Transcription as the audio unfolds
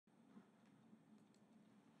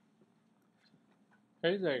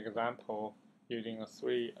Here's an example using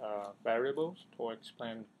three variables to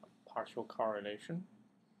explain partial correlation.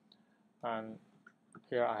 And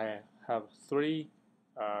here I have three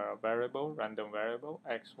random variable,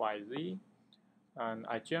 x, y, z, and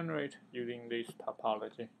I generate using this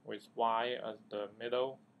topology with y as the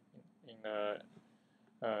middle in the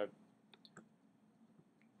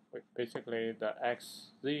basically the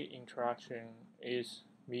x-z interaction is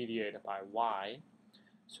mediated by y.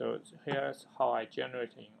 So here's how I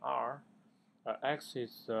generate in R. X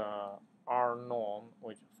is R norm,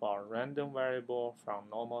 which for random variable from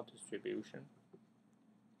normal distribution,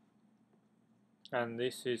 and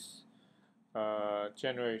this is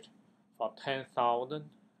generate for 10,000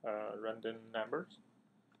 random numbers,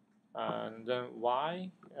 and then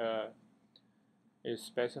Y is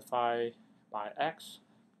specified by X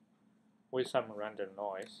with some random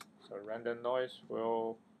noise. So random noise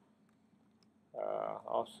will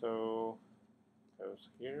also goes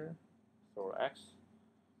here for X.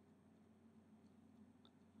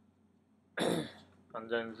 And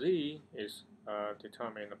then Z is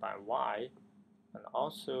determined by Y and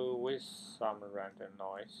also with some random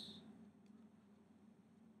noise.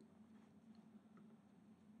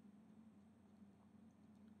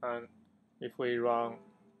 And if we run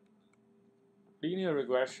linear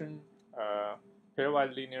regression,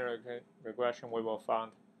 pairwise linear regression, we will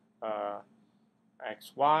find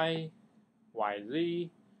XY, YZ,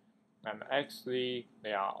 and XZ,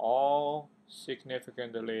 they are all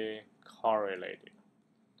significantly correlated.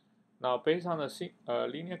 Now, based on the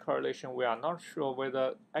linear correlation, we are not sure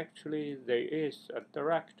whether actually there is a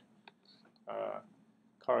direct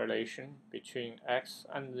correlation between X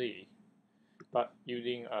and Z, but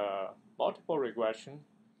using a multiple regression,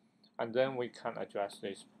 and then we can address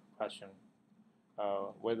this question,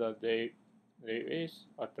 whether there is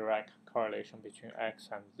a direct correlation between X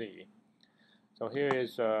and Z. So here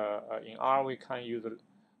is, in R, we can use the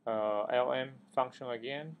LM function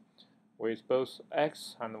again, with both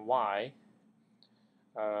X and Y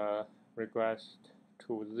regressed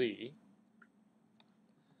to Z.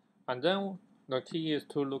 And then the key is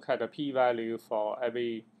to look at the p-value for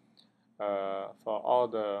every, for all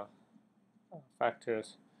the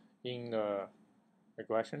factors in the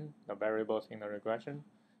regression, the variables in the regression.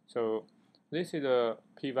 So this is a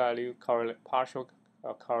p-value partial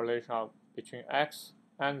correlation between X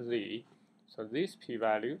and Z. So this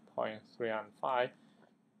p-value, 0.315,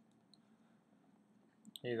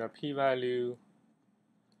 is a p-value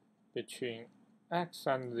between X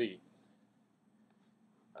and Z.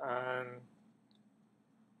 And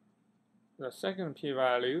the second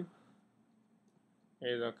p-value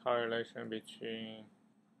is a correlation between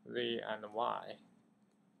Z and Y.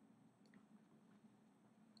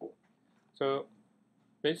 So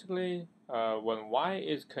basically, when Y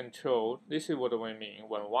is controlled, this is what we mean.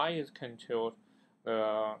 When Y is controlled,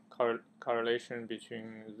 the correlation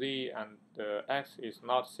between Z and the X is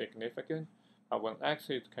not significant. But when X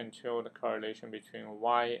is controlled, the correlation between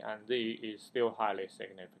Y and Z is still highly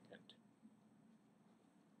significant.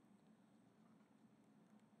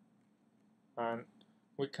 And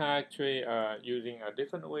we can actually using a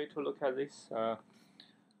different way to look at this.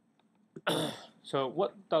 So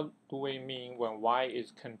what do we mean when Y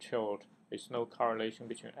is controlled? There's no correlation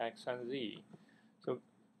between X and Z. So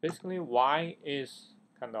basically, Y is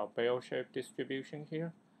kind of bell-shaped distribution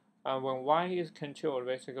here. And when Y is controlled,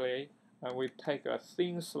 basically, we take a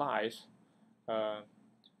thin slice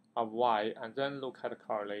of Y and then look at the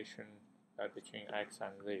correlation between X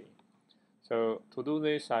and Z. So to do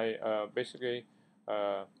this, I basically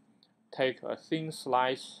take a thin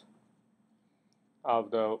slice of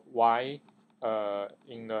the Y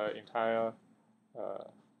in the entire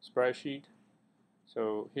spreadsheet.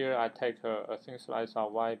 So here I take a thin slice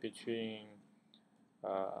of Y between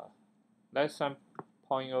less than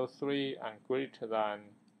 0.03 and greater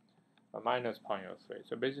than minus 0.03.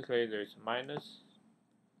 So basically there's minus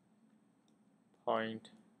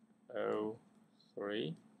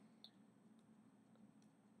 0.03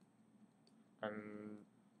 and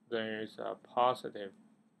there is a positive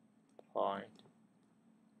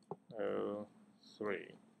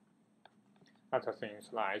 0.03. That's a thin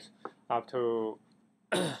slice. Up to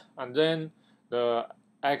and then the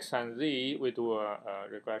X and Z, we do a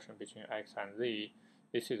regression between X and Z.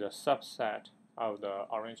 This is a subset of the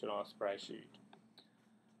original spreadsheet.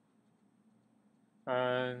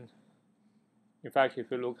 And in fact,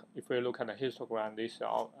 if we look at the histogram, this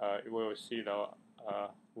you will see the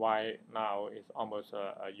Y now is almost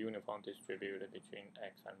a uniform distributed between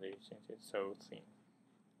X and Z since it's so thin.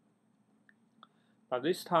 But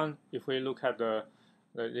this time, if we look at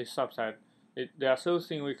this subset, they are so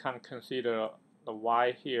thin we can consider the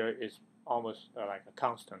y here is almost like a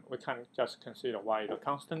constant. We can just consider y a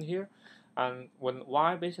constant here, and when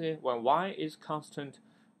y is constant,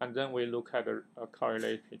 and then we look at a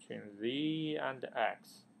correlation between z and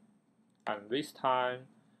x, and this time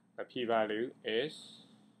the p-value is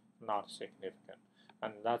not significant,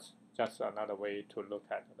 and that's just another way to look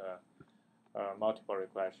at the multiple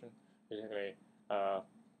regression. Basically,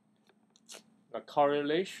 the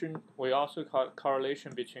correlation, we also call it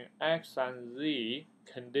correlation between x and z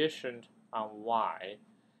conditioned on y,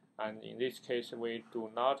 and in this case we do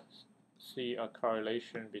not see a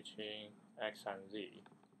correlation between x and z.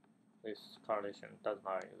 This correlation does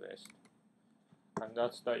not exist, and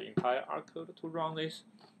that's the entire R code to run this.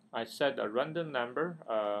 I set a random number,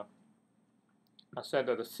 I set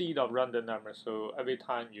the seed of random number, so every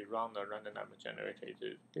time you run the random number generator,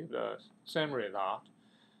 it gives the same result.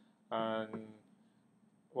 And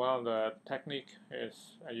one of the technique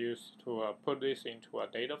is I used to put this into a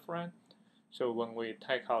data frame. So when we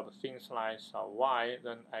take out the thin slice of y,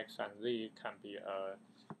 then x and z can be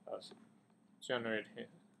generated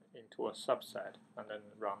into a subset, and then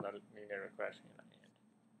run the linear regression.